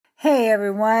Hey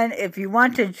everyone, if you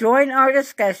want to join our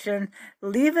discussion,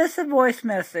 leave us a voice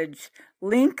message.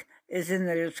 Link is in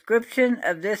the description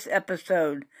of this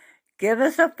episode. Give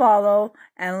us a follow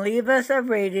and leave us a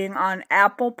rating on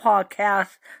Apple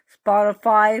Podcasts,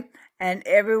 Spotify, and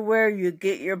everywhere you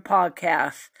get your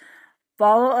podcasts.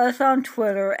 Follow us on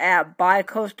Twitter at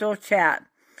BiCoastalChat.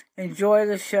 Enjoy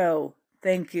the show.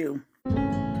 Thank you.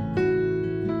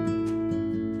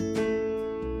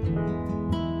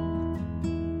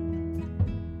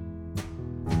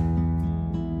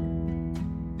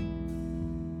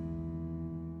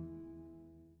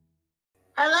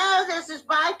 Hello, this is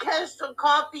Bi-Coastal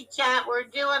Coffee Chat. We're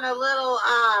doing a little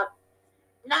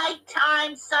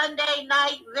nighttime Sunday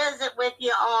night visit with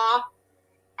you all.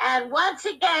 And once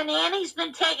again, Annie's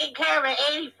been taking care of an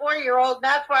 84-year-old.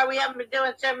 That's why we haven't been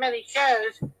doing so many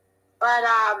shows. But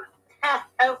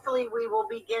hopefully we will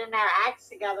be getting our acts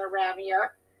together around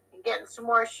here and getting some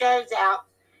more shows out.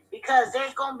 Because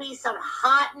there's going to be some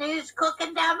hot news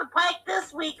cooking down the pike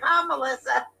this week, huh,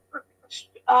 Melissa?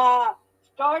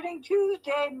 Starting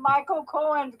Tuesday, Michael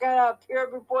Cohen's going to appear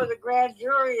before the grand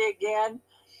jury again.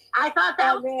 I thought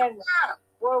that was tomorrow.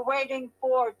 We're waiting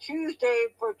for Tuesday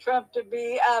for Trump to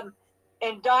be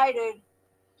indicted,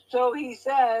 so he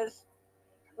says.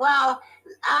 Well,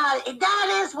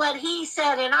 that is what he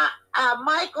said, and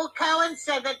Michael Cohen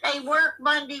said that they work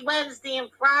Monday, Wednesday, and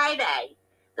Friday,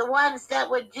 the ones that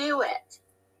would do it.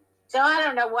 So I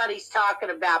don't know what he's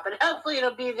talking about, but hopefully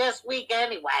it'll be this week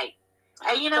anyway.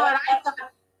 You know what I thought?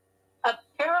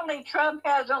 Apparently Trump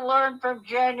hasn't learned from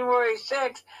January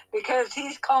 6th because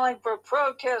he's calling for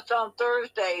protests on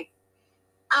Thursday.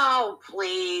 Oh,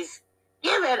 please.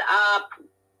 Give it up.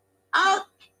 Oh,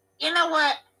 you know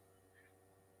what?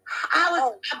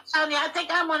 I'm telling you, I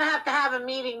think I'm going to have a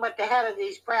meeting with the head of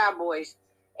these Proud Boys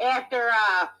after,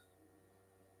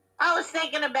 I was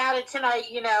thinking about it tonight,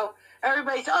 you know.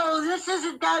 Everybody's, this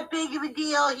isn't that big of a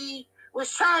deal. He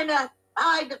was trying to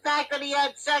hide the fact that he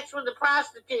had sex with a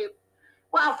prostitute.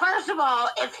 Well, first of all,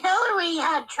 if Hillary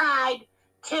had tried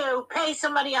to pay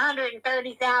somebody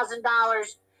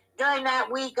 $130,000 during that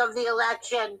week of the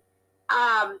election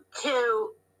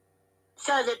so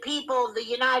that people, the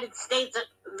United States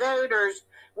voters,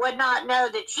 would not know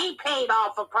that she paid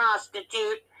off a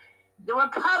prostitute, the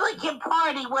Republican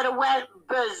Party would have went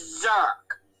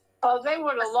berserk. Oh, they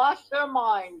would have lost their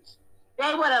minds.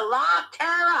 They would have locked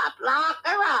her up, lock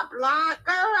her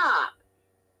up.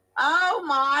 Oh,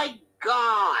 my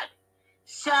God.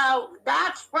 So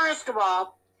that's first of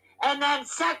all. And then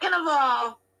second of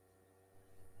all,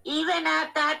 even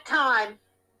at that time,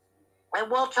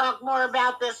 and we'll talk more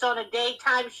about this on a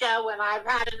daytime show when I've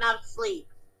had enough sleep,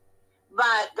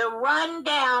 but the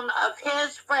rundown of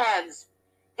his friends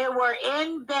who were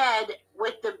in bed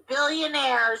with the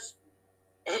billionaires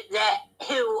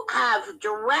who have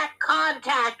direct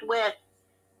contact with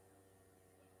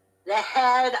the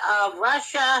head of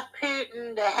Russia,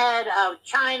 Putin, the head of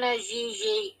China,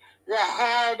 Xi, the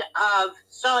head of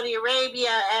Saudi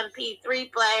Arabia,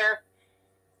 MP3 player,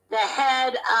 the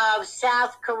head of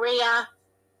South Korea,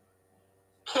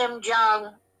 Kim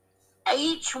Jong,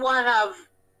 and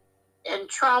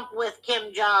Trump with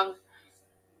Kim Jong,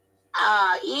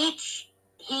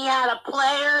 he had a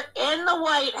player in the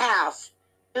White House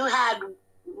who had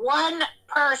one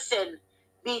person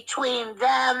between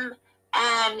them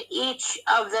and each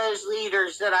of those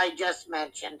leaders that I just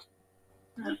mentioned.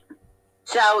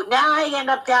 So now I end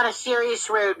up down a serious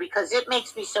road because it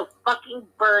makes me so fucking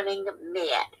burning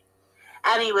mad.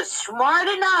 And he was smart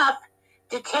enough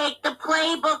to take the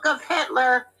playbook of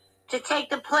Hitler, to take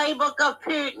the playbook of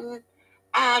Putin,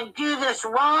 and do this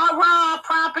raw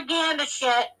propaganda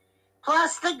shit,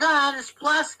 plus the guns,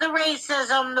 plus the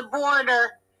racism, the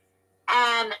border,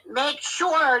 and make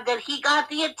sure that he got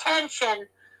the attention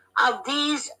of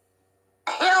these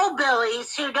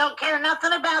hillbillies who don't care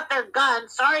nothing about their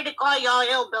guns. Sorry to call y'all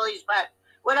hillbillies, but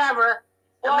whatever.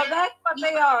 Well, that's what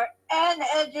they are.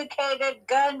 Uneducated,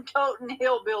 gun-toting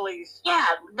hillbillies.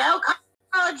 Yeah, no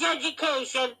college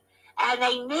education, and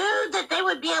they knew that they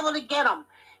would be able to get them.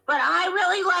 But I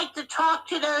really like to talk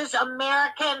to those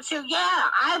Americans who,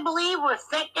 I believe we're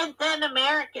thick and thin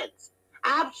Americans.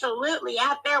 Absolutely.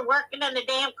 Out there working in the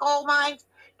damn coal mines,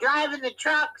 driving the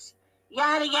trucks,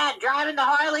 yada, driving the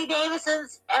Harley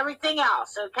Davidsons, everything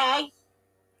else, okay?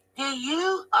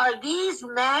 Are these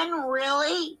men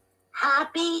really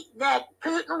happy that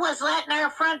Putin was letting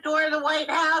our front door of the White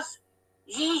House?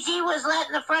 Gigi was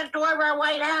letting the front door of our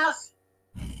White House?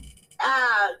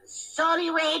 Saudi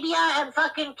Arabia and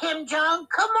fucking Kim Jong?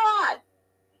 Come on.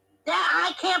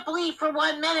 I can't believe for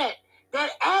 1 minute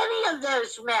that any of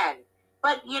those men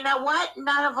But you know what?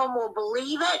 None of them will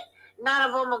believe it. None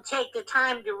of them will take the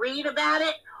time to read about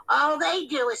it. All they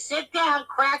do is sit down,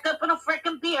 crack open a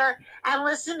frickin' beer, and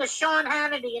listen to Sean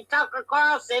Hannity and Tucker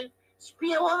Carlson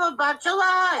spew them a bunch of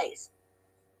lies.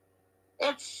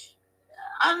 It's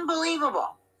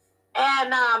unbelievable.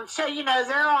 And so,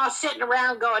 they're all sitting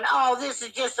around going, oh, this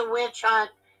is just a witch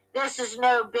hunt. This is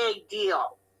no big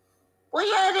deal. Well,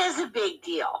 yeah, it is a big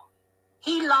deal.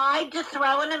 He lied to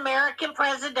throw an American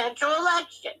presidential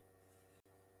election.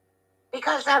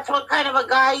 Because that's what kind of a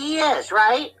guy he is,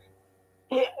 right?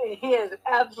 He is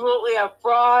absolutely a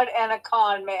fraud and a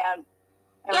con man.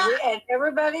 And, yeah. And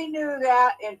everybody knew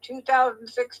that in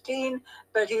 2016,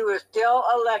 but he was still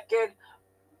elected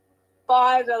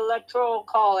by the Electoral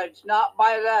College, not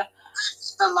by the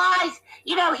lies.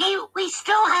 We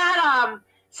still had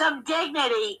some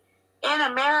dignity in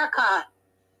America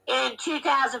in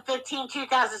 2015,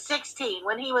 2016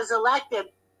 when he was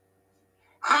elected.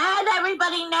 Had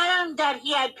everybody known that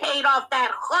he had paid off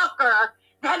that hooker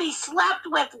that he slept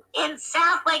with in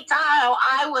South Lake Tahoe,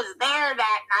 I was there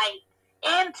that night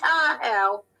in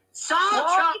Tahoe.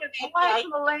 Saw his wife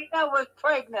Melina was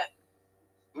pregnant.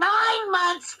 9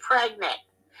 months pregnant.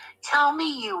 Tell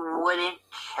me you wouldn't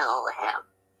kill him.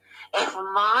 If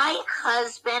my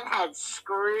husband had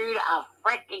screwed a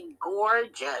freaking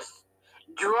gorgeous,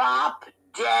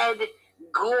 drop-dead,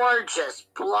 gorgeous,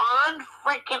 blonde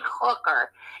freaking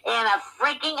hooker in a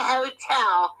freaking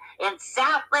hotel in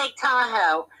South Lake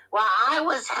Tahoe while I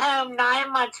was home 9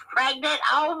 months pregnant,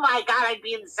 oh my God, I'd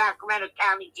be in the Sacramento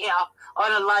County Jail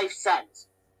on a life sentence.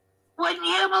 Wouldn't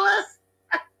you, Melissa?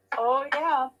 Oh,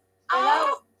 yeah. And I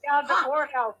was down the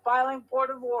courthouse filing for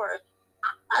divorce.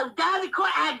 Down the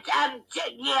court, and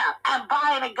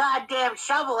buying a goddamn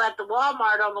shovel at the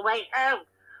Walmart on the way home.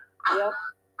 Yep.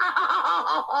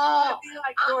 It'd be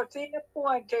like Dorothea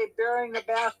Puente burying the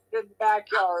bastard in the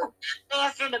backyard.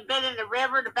 Bastard had been in the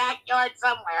river, the backyard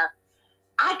somewhere.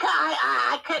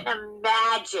 I couldn't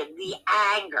imagine the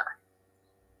anger.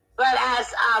 But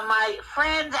as my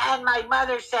friends and my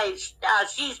mother say,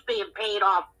 she's being paid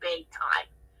off big time.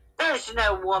 There's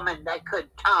no woman that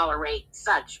could tolerate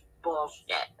such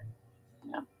bullshit.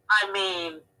 Yeah. I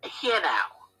mean,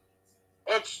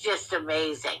 it's just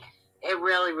amazing. It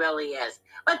really, really is.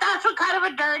 But that's what kind of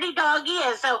a dirty dog he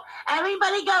is. So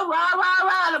everybody go rah, rah,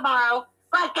 rah tomorrow.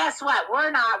 But guess what? We're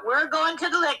not. We're going to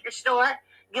the liquor store.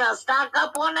 Stock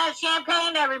up on that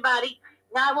champagne, everybody.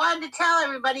 Now, I wanted to tell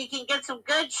everybody you can get some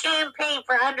good champagne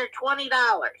for under $20.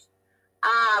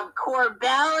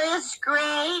 Corbel is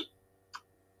great.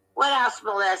 What else,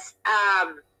 Melissa?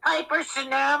 Piper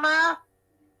Sonoma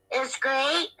is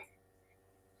great.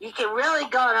 You can really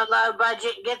go on a low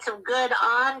budget and get some good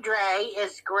Andre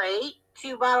is great.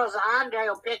 2 bottles of Andre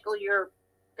will pickle your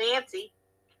fancy.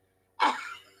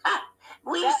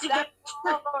 We used to get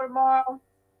tomorrow,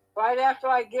 right after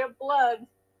I give blood.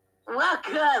 Well,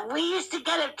 good. We used to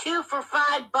get it 2 for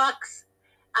 $5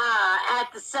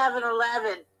 at the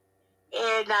 7-Eleven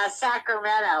in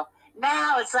Sacramento.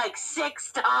 Now it's like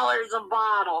 $6 a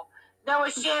bottle. There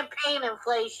was champagne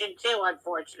inflation too,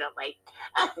 unfortunately.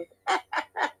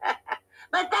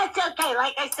 But that's okay.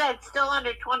 Like I said, it's still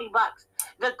under $20.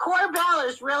 The Corbel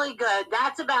is really good.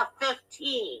 That's about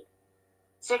 15,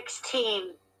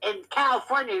 16. In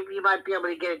California, you might be able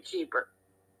to get it cheaper.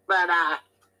 But, of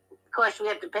course, we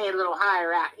have to pay a little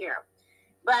higher out here.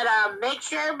 But make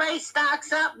sure everybody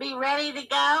stocks up. Be ready to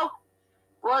go.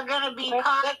 We're going to be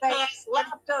podcasting.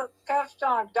 Slap the cuffs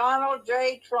on Donald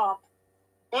J. Trump.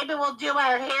 Maybe we'll do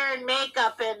our hair and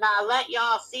makeup and let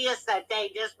y'all see us that day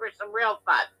just for some real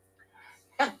fun.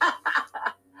 With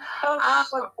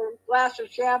a glass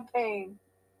of champagne.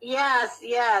 Yes,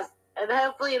 yes. And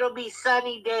hopefully it'll be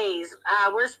sunny days.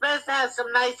 We're supposed to have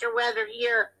some nicer weather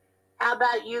here. How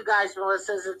about you guys,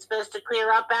 Melissa? Is it supposed to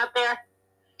clear up out there?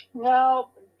 No,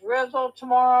 drizzle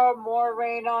tomorrow, more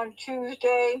rain on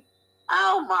Tuesday.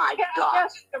 Oh, my God.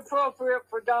 That's appropriate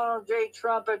for Donald J.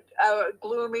 Trump, a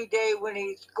gloomy day when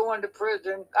he's going to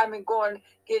prison.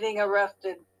 Getting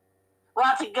arrested.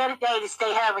 Well, it's a good day to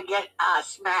stay home and get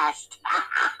smashed.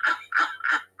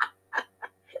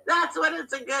 That's what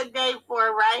it's a good day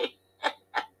for, right?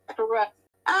 Correct.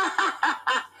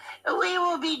 We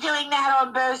will be doing that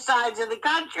on both sides of the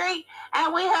country,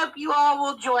 and we hope you all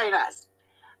will join us.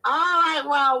 All right,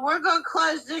 well, we're going to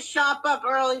close this shop up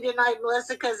early tonight,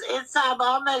 Melissa, because it's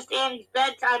almost Annie's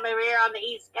bedtime over here on the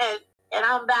East Coast, and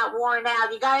I'm about worn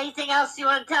out. You got anything else you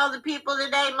want to tell the people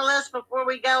today, Melissa, before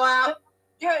we go out?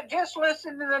 Just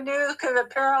listen to the news, because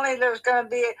apparently there's going to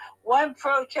be one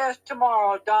protest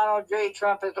tomorrow. Donald J.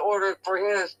 Trump has ordered for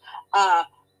his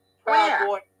Proud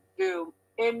Boy to do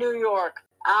in New York.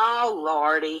 Oh,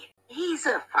 Lordy. He's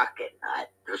a fucking nut.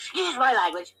 Excuse my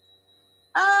language.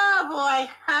 Oh, boy.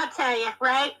 I'll tell you,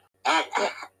 right? And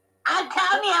I'm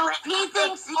telling you, if he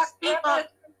thinks these people...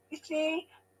 MSNBC,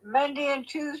 Monday and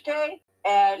Tuesday,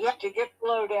 and to get the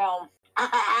lowdown.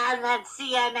 And then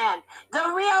CNN.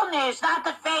 The real news, not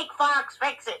the fake Fox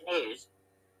Fix-It news.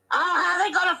 Oh, how are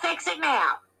they going to fix it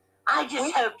now? I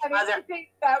just hope anything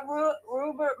that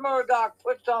Rupert Murdoch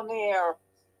puts on the air.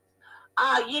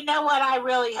 You know what I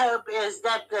really hope is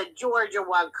that the Georgia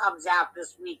one comes out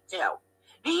this week, too.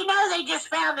 Do you know they just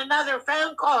found another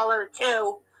phone call or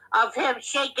two of him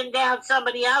shaking down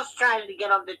somebody else trying to get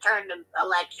them to turn the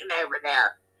election over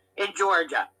there in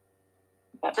Georgia?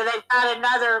 So they've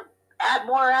got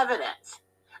more evidence.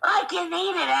 Like you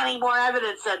needed any more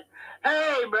evidence than,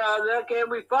 hey, brother, can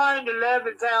we find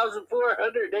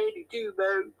 11,482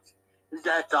 votes?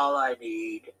 That's all I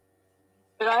need.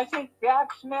 But I think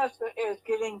Jack Smith is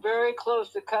getting very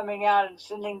close to coming out and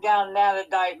sending down that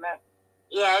indictment.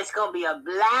 Yeah, it's going to be a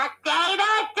black day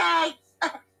that day.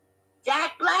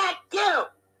 Jack Black, too.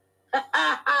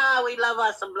 We love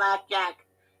us some Black Jack.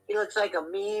 He looks like a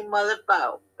mean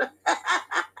motherfucker.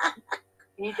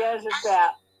 He does it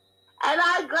that. And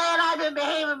I'm glad I've been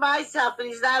behaving myself and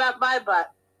he's not up my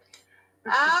butt.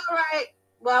 All right.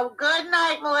 Well, good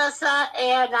night, Melissa.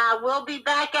 And we'll be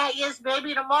back at you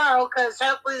maybe tomorrow because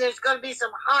hopefully there's going to be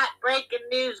some hot breaking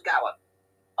news going.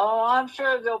 Oh, I'm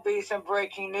sure there'll be some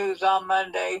breaking news on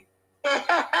Monday.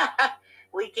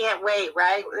 We can't wait,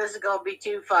 right? This is going to be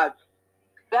too fun.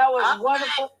 That was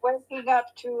wonderful waking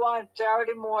up to on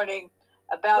Saturday morning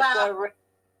about the...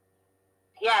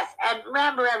 Yes, and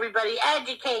remember, everybody,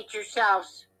 educate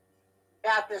yourselves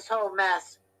about this whole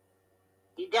mess.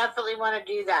 You definitely want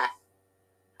to do that.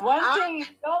 One thing you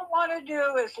don't want to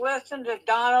do is listen to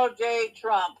Donald J.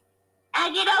 Trump.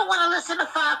 And you don't want to listen to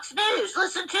Fox News.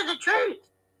 Listen to the truth.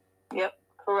 Yep,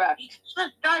 correct. You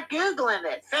start Googling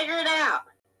it. Figure it out.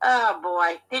 Oh,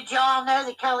 boy. Did y'all know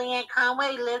that Kellyanne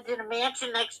Conway lived in a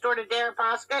mansion next door to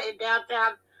Deripaska in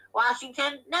downtown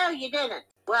Washington? No, you didn't.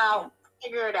 Well,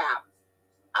 figure it out.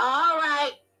 All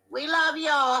right. We love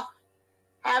y'all.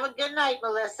 Have a good night,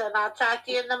 Melissa, and I'll talk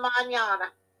to you in the mañana.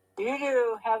 You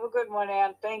do. Have a good one,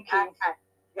 Ann. Thank you. Okay.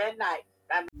 Good night.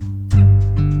 Bye.